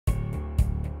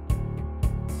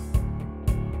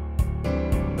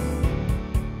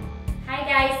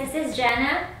guys, this is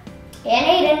Jana and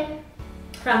Aiden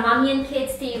from Mommy and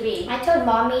Kids TV. I told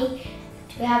Mommy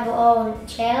to have her own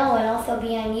channel and also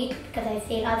be on YouTube because I've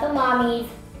seen other mommies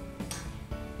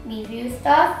review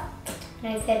stuff.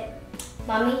 And I said,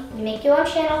 Mommy, you make your own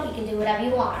channel, you can do whatever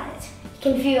you want on it. You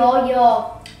can view all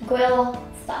your grill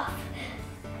stuff.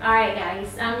 Alright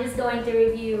guys, I'm just going to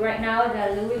review right now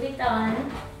the Louis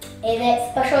Vuitton. Is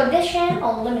it special edition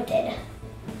or limited?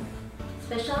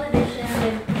 Special edition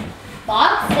with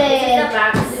Boxes. This is the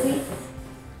box.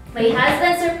 My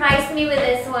husband surprised me with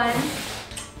this one.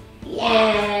 Yeah.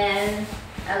 And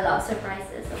I love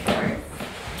surprises, of course.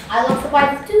 I love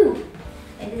surprises too.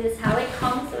 And this is how it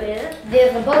comes with.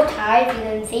 There's a bow tie, if you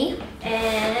didn't see.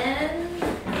 And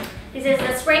this is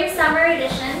the Spring Summer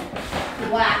edition.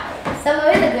 Wow.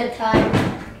 Summer is a good time.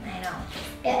 I know.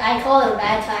 I call it a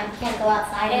bad time. You can't go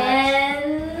outside much.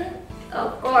 And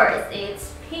of course,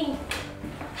 it's pink.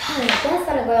 That's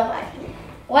gonna go like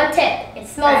one tip. It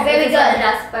smells very good.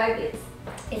 Dust bags.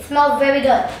 It smells very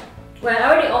good. Well, I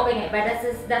already opened it, but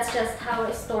that's just how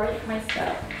I stored my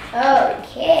stuff.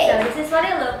 Okay. So this is what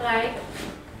it looked like.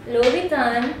 Louis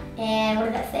Vuitton. And what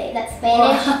did that say? That's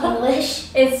Spanish,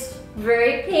 English. It's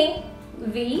very pink,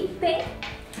 V pink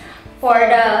for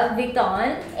the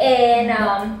Vuitton, and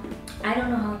I don't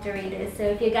know how to read it. So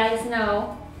if you guys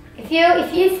know, if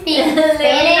you speak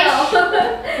Spanish,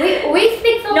 we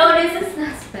speak Filipino. No, this is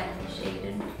not Spanish,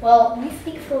 Aiden. Well, we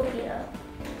speak Filipino.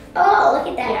 Oh, look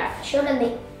at that. Yeah. Show them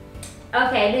the.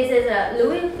 Okay, this is a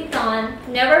Louis Vuitton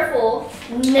Neverfull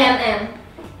MM,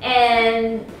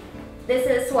 and this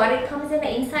is what it comes in the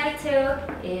inside too.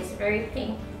 It's very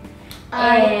pink.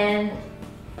 And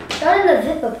show them the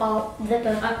zipper.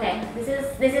 Okay,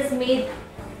 this is made.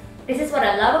 This is what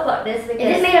I love about this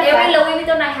because Is it made of every Louis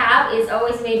Vuitton I have is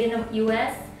always made in the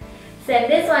US. So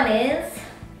this one is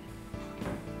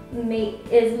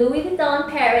Louis Vuitton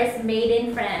Paris, made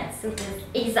in France, which is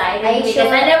exciting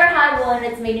because I never had one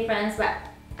that's made in France, but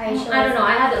I don't know.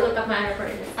 I have to look up my other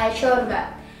purchases. I showed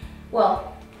that.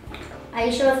 Well, are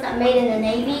you sure it's not made in the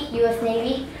Navy, US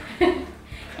Navy?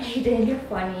 Aiden, you're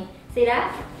funny. See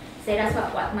that? See, that's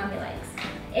what mommy likes.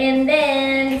 And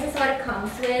then this is what it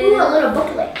comes with. Ooh, a little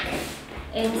booklet.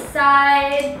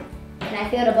 Inside, can I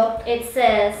feel the book? It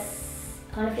says,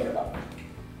 I want to feel the book.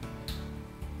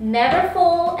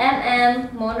 Neverfull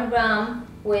MM Monogram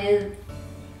with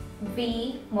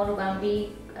Monogram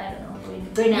V, I don't know,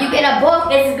 Grenade. You get a book.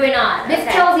 It's Grenade.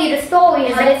 This tells you the story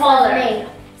it's how this was made.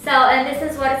 So, and this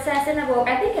is what it says in the book.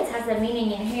 I think it has a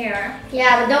meaning in here.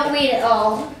 Yeah, but don't read it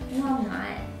all. No, I'm not.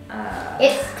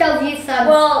 It tells you some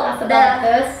stuff about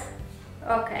this.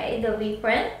 Okay, the V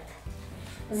print.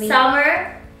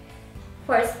 Summer.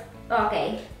 First,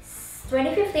 okay.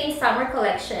 2015 summer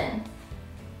collection.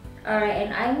 Alright,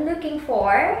 and I'm looking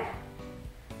for.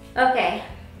 Okay.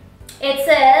 It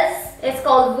says it's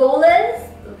called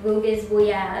Vogue's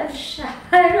Voyage.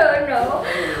 I don't know.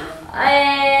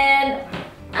 And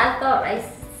I thought I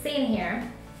seen here.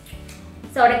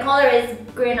 So the color is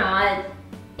grenade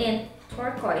in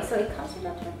turquoise. So it comes with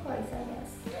a turquoise, I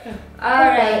guess.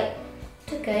 Alright.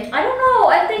 Okay. I don't know.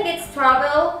 I think it's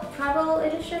travel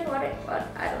edition. What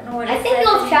I don't know what it I think says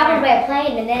it was traveled by a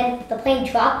plane, and then the plane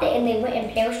dropped it, and they went in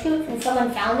parachutes, and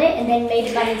someone found it, and then made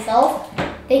it by themselves.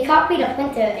 They copied a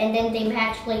printer, and then they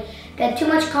actually got too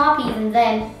much copies, and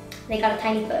then they got a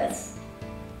tiny purse.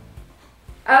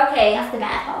 Okay. That's the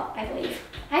bad part, I believe.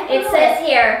 It says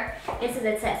here. It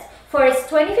says for its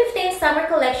 2015 summer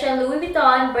collection, Louis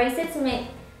Vuitton brings its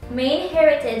main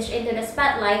heritage into the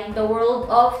spotlight, the world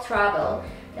of travel.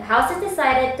 The house has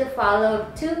decided to follow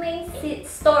two main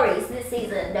stories this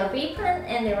season, the reprint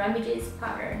and the Ramages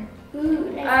pattern.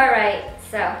 Ooh, nice. Alright,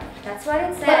 so that's what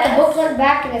it says. Put the booklet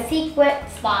back in a secret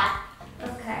spot.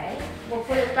 Okay, we'll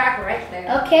put it back right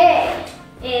there. Okay.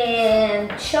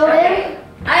 And show them.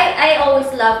 I always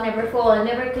love Neverfull. I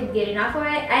never could get enough of it.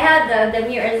 I had the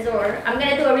Mir Azur. I'm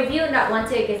gonna do a review on that one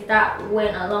too because that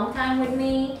went a long time with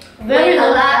me. Very a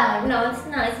long lot. time. No, it's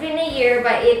not. It's been a year,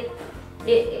 but it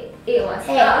was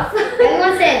tough.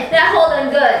 Everyone said that hold on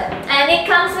good. And it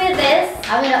comes with this.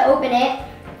 I'm gonna open it.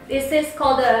 This is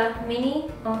called a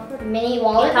mini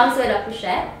wallet. It comes with a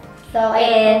pochette. So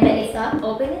I open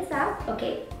this up.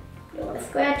 Okay. You don't want to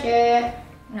scratch it.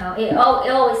 No, it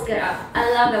always good up. I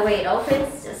love the way it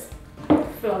opens. Just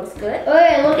flows good. Oh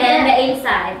yeah, look at that. And the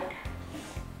inside.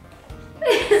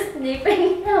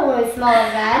 Snipping. I don't want to smell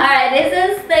like that. Alright, this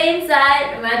is the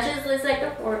inside. Matches looks like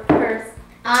a purse.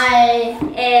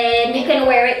 And you can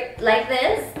wear it like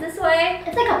this way.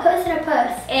 It's like a purse in a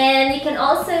purse. And you can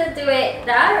also do it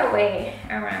the other way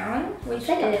around, which it's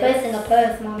like is a purse in a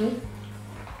purse, mommy.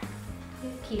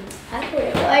 It's cute. I put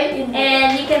it right in there.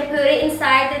 And you can put it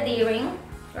inside the D-ring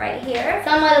right here.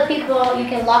 Some other people, you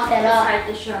can lock that It's up. hard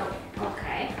to show.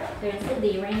 Okay, there's the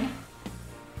D-ring.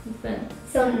 You can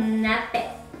So, snap it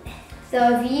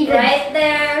so if you even... right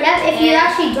there. Yep, if you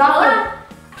actually drop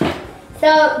it.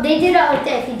 So they did it like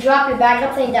this. If you drop your bag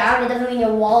upside down, it doesn't mean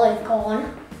your wallet is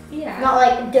gone. Yeah. It's not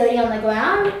like dirty on the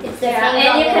ground. It's the Yeah, same.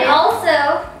 and you can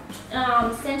also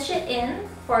cinch it in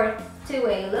for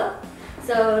two-way look.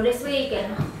 So this way you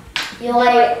can You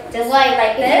like just like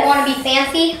like if this. you want to be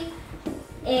fancy.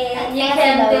 And you Fancy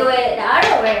can though. do it the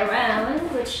other way around,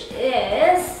 which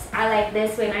is I like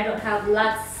this when I don't have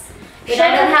lots. When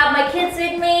I don't have my kids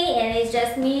with me and it's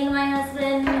just me and my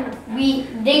husband,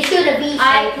 They should have V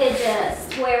I shape. could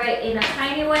just wear it in a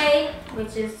tiny way,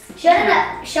 which is Show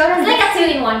them it's like a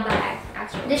two-in-one bag,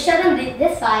 actually. Just show them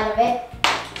this side of it.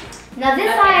 Now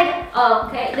this side. Oh,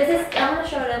 okay. This is. I'm gonna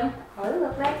show them how it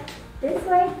look like. This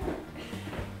way,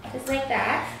 just like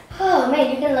that. Oh man,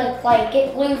 you can like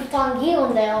get Louis Vuitton gear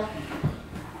in there.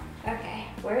 Okay,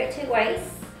 wear it two ways.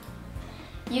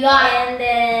 You got And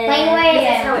then plain way this is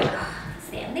and- how it goes.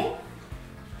 Standing.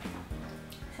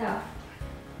 So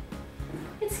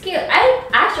it's cute. I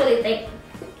actually think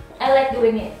I like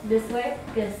doing it this way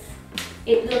because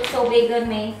it looks so big on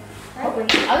me. I'm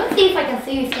gonna see if I can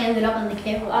see you standing up on the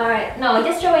camera. Alright, no,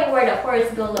 just showing where the horse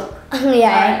go look.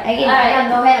 Yeah, I have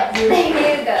no head.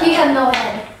 Here you go. You have no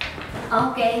head.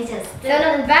 Okay, just So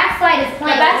the back side is the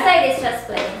plain. back side is just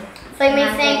plain. It's like me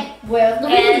saying, where's And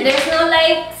Louis? there's no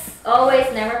legs. Always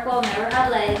never full, never have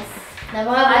legs. Never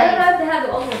I don't have know if they have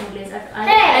the old one legs. I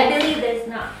Hey! believe there's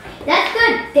not. That's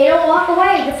good. They don't walk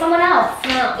away. Get someone else.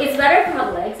 No, it's better to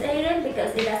have legs, Aiden,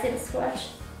 because it doesn't squash.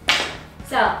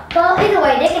 So Well, either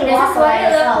way, they can this walk is what away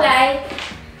it looks themselves.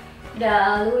 like.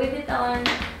 The Louis Vuitton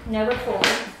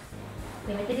Neverfull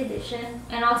limited edition.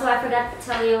 And also I forgot to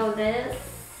tell you this.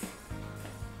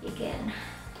 You can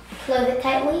Close it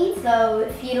tightly, so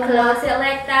if you don't close want, it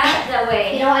like that. That if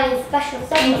way. you don't want any special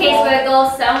stuff. In to case go- we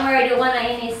go somewhere, you don't want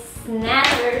any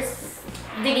snatchers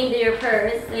digging into your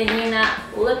purse and you're not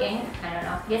looking. I don't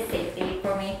know, just safety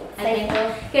for me, I think.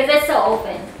 Because it's so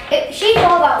open. She's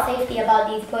all about safety about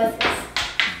these purses.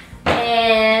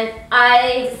 And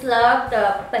I just love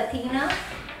the patina.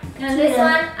 And this Yeah.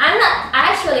 one,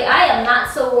 I am not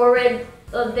so worried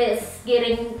of this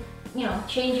getting,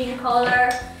 changing color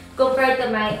compared to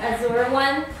my azure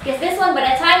one. Because this one, by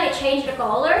the time it changed the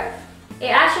color, it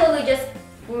actually just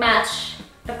matched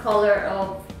the color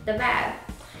of the bag.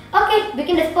 Okay, we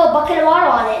can just put a bucket of water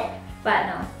on it. But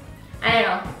no, I don't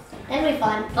know. That'll be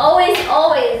fun. Always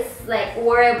like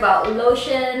worry about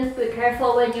lotion. Be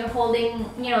careful when you're holding,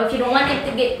 if you don't want it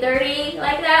to get dirty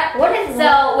like that. What is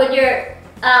So with your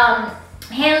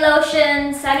hand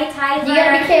lotion, sanitizer, You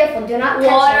gotta be careful. Do not touch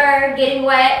it. water getting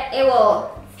wet, it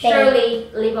will Stain. surely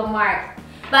leave a mark.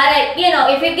 But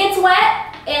if it gets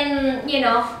wet and you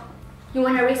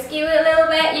want to rescue it a little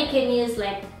bit, you can use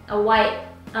like a white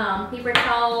paper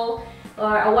towel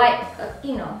or a white,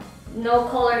 no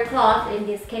color cloth and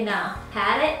just kind of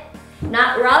pat it.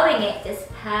 Not rubbing it,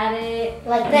 just pat it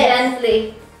Like this.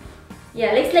 gently.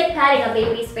 Yeah, it's like patting a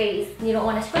baby's face. You don't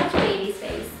want to scratch a baby's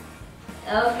face.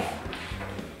 Okay.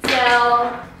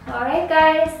 So, alright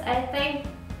guys, I think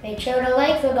Make sure the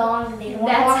legs are gone. They don't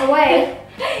want to That's- walk away.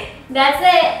 that's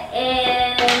it.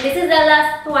 And this is the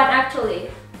last one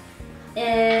actually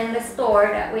in the store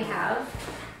that we have.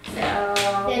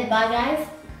 Then bye guys.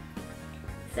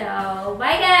 So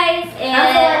bye guys.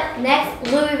 Until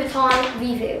next Louis Vuitton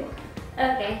review.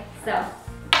 Okay, so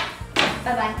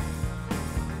Bye bye.